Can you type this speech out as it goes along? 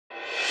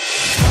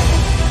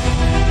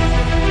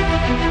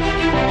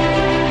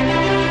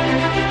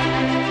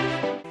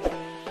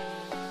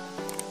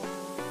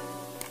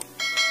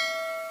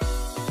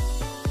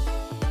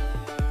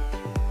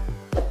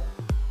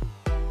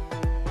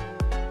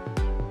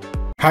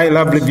Hi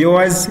lovely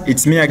viewers,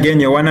 it's me again,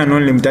 your one and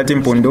only Mutati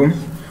Mpundu.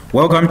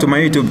 Welcome to my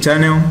YouTube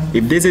channel.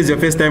 If this is your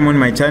first time on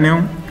my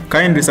channel,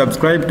 kindly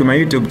subscribe to my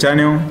YouTube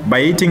channel by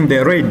hitting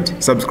the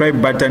red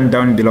subscribe button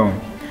down below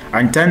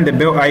and turn the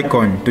bell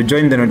icon to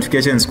join the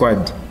notification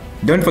squad.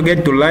 Don't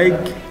forget to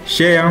like,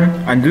 share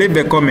and leave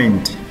a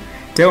comment.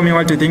 Tell me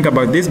what you think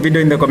about this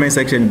video in the comment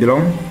section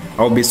below.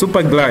 I'll be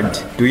super glad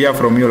to hear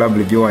from you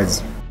lovely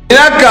viewers.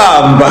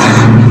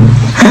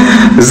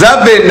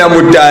 Xaven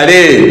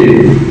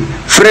Mutale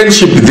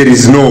friendship there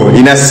is no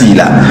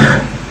inasila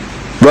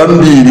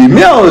bambiri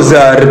meals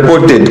are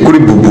reported kuri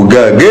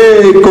bubuga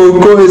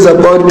Koko is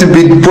about to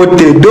be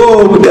deported.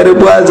 Mutale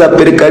Mwanza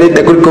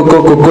perikaleta kuri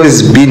Koko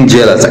is being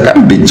jealous. I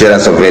can't be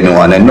jealous of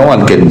anyone and no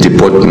one can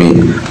deport me.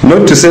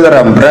 Not to say that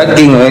I'm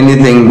bragging or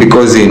anything,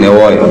 because in a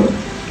way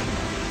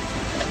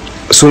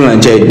soon I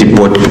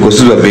deport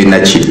because you are very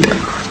cheat.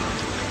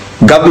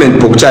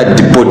 Government pokcha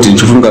deport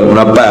nchufunga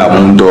unapaya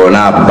mundu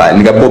naba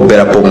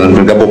nikapopera po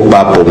mundu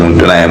nikapopa po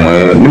mundu na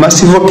yemo ni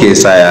massive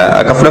case aya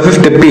akafuna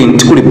 50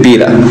 pint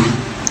kulipira.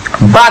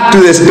 Back to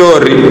the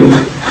story.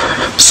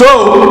 So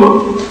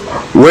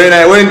when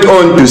I went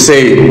on to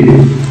say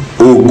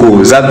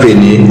uko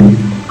Xaven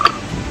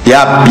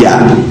yapya,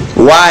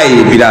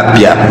 why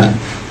vilapya,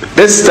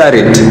 let's start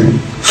it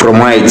from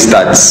where it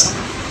starts.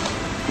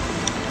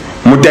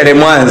 Mutale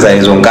Mwanza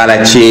izongala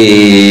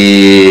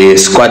che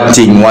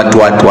squatting what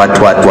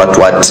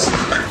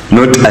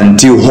not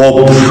until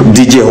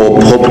DJ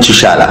Hope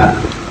Chishala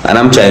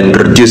anamcha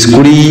introduce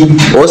kuri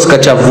Oscar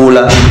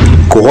Chavula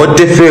ku Hot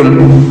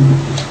FM.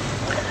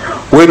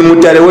 When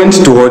Mutale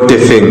went to Hot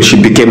FM, she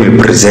became a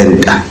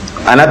presenter.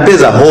 And I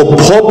pesa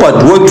Hope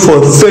had worked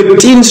for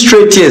 13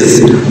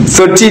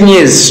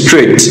 years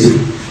straight.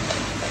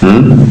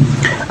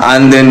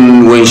 And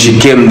then when she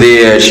came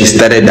there, she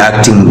started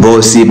acting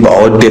bossy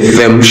about the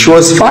FM. She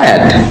was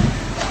fired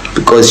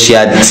because she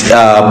had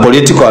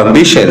political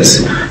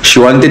ambitions. She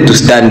wanted to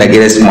stand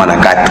against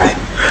Mwanakatwe.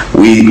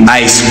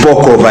 I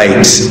spoke over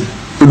it.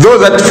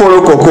 Those that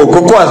follow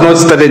Koko has not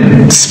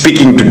started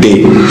speaking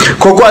today.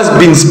 Koko has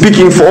been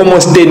speaking for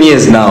almost 10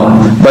 years now.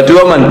 But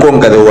woman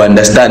Konga, they will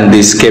understand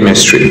this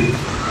chemistry.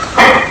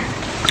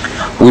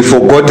 We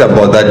forgot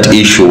about that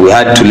issue. We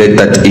had to let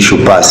that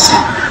issue pass.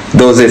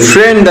 There was a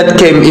friend that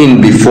came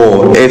in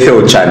before,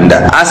 Ethel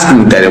Chanda,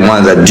 asking Mutale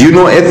Mwanza, do you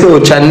know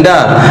Ethel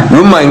Chanda?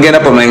 Remember again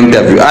up on my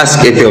interview,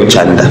 ask Ethel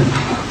Chanda.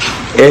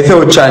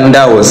 Ethel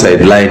Chanda was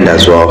sidelined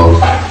as well.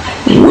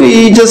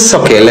 We just,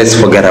 okay, let's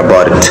forget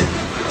about it.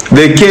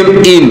 They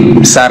came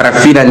in,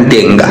 Sarafina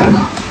Ntenga.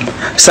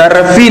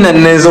 Sarafina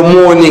nezo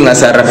morning a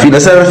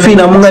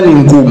Sarafina munga ni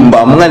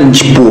ngumba, munga ni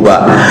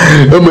chipuba.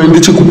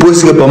 Ndicho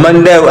kuposika pa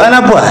mandayo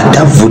anapo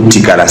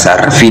atavutika la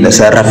Sarafina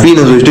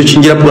zo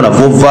chinjira po na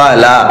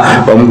vovala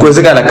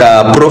bamkozeka na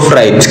ka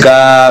proflight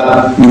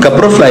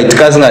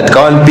kazinga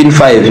ka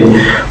 1.5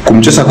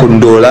 kumchosa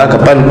kundola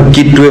kapan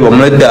kitwe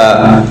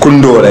bamleta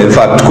kundola, in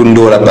fact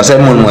kundola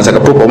pasamon mwasaka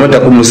popa mweta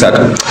kumusaka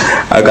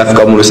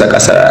akafika mulusaka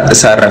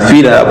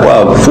Sarafina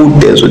kwa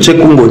fute so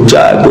chekungo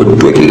cha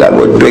gotweka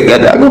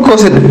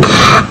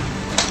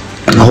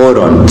hold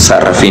on,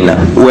 Sarafina.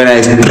 When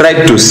I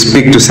tried to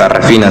speak to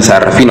Sarafina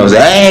was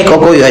like, hey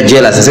Koko, you are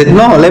jealous. I said,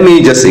 no, let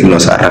me just ignore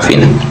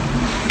Sarafina.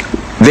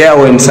 There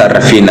went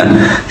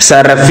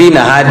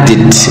Sarafina had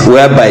it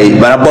whereby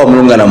Banabo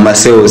Mlunga na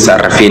Maseo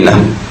Sarafina.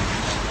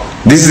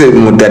 This is a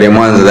Mutale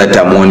Mwanza that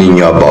I'm warning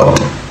you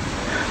about.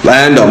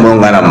 Banando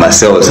Mlunga na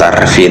Maseo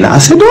Sarafina. I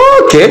said,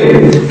 oh,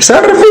 okay.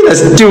 Sarafina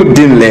still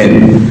didn't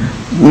learn.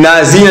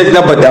 Nazina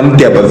tinapata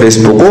about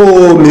Facebook.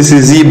 Oh,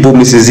 Mrs.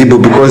 Zibu,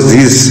 because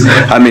this,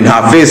 I mean,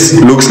 her face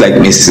looks like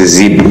Mrs.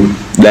 Zibu.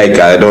 Like,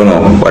 I don't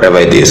know, whatever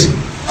it is.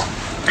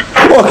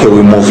 Okay,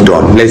 we moved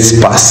on. Let's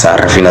pass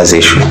Sarafina's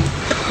issue.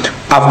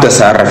 After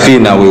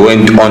Sarafina, we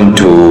went on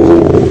to,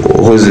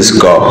 who's this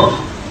girl?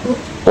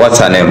 What's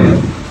her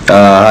name?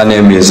 Her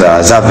name is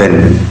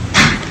Xaven.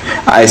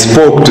 I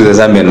spoke to the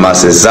Zambian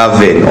masses.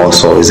 Xaven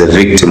also is a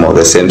victim of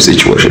the same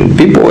situation.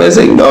 People were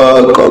saying,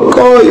 no,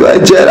 Koko, you are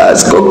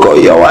jealous. Koko,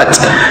 you are what?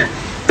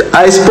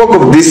 I spoke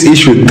of this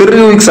issue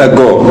 3 weeks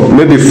ago,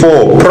 maybe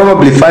 4,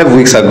 probably 5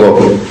 weeks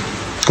ago.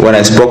 When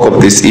I spoke of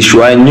this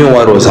issue, I knew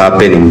what was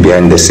happening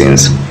behind the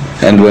scenes.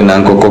 And when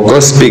Uncle Koko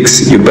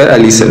speaks, you better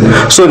listen.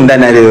 So,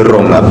 ndanale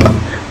wrong hapa.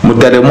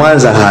 Mutale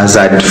Mwanza has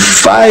had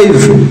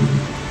 5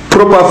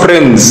 proper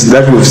friends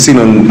that we've seen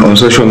on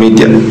social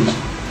media.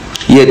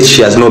 Yet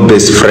she has no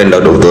best friend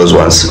out of those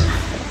ones.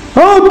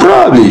 Oh,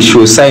 probably she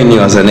will sign you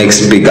as the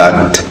next big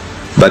act.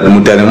 But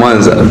Mutale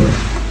Mwanza,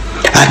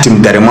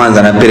 Mutale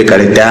Mwanza na pele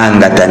kaleta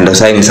anga tando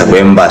sign sa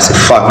embassy.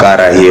 Fuck out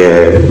of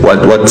here.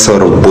 What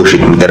sort of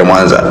bullshit, Mutale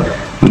Mwanza?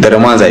 Mutale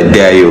Mwanza, I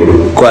dare you.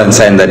 Go and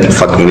sign that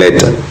fucking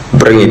letter.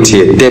 Bring it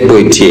here. Tape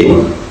it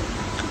here.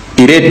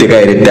 Irete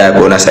ka irete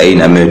yako na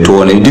saina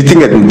metuone. Do you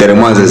think that Mutale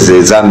Mwanza is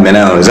Zambia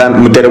now?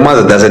 Mutale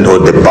Mwanza doesn't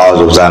hold the powers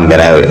of Zambia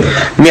now.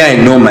 Me, I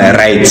know my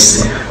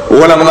rights.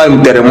 wala mga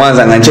Mutale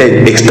Mwanza ngancha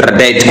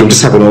extradite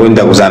kutusa kuno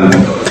wenda ku Zambia.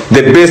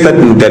 The best that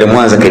Mutale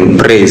Mwanza can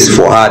pray is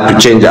for her to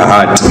change her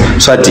heart,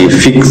 so that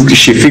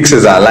she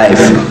fixes her life,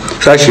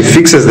 so that she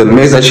fixes the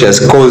mess that she has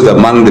caused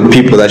among the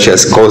people that she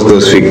has caused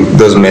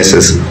those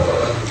messes.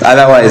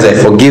 Otherwise, I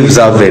forgive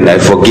Xaven, I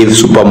forgive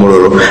Super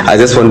Mororo. I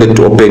just wanted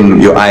to open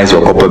your eyes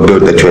or copper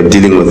build that you are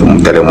dealing with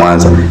Mutale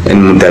Mwanza,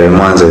 and Mutale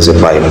Mwanza is a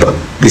viper.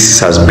 This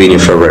has been your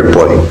favorite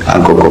boy,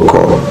 Uncle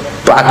Coco.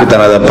 Back with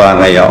another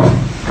banger, y'all.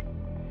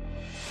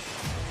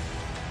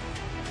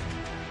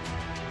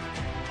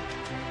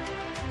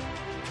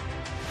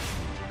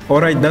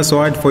 Alright, that's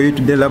all for you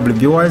today, lovely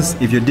viewers.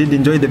 If you did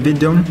enjoy the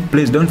video,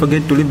 please don't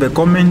forget to leave a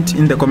comment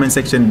in the comment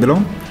section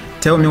below.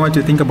 Tell me what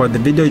you think about the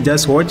video you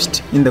just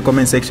watched in the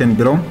comment section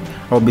below.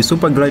 I'll be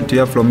super glad to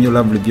hear from you,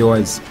 lovely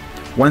viewers.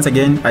 Once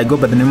again, I go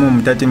by the name of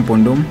Mutati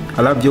Mpundu.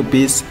 I love you,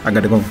 peace, I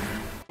gotta go.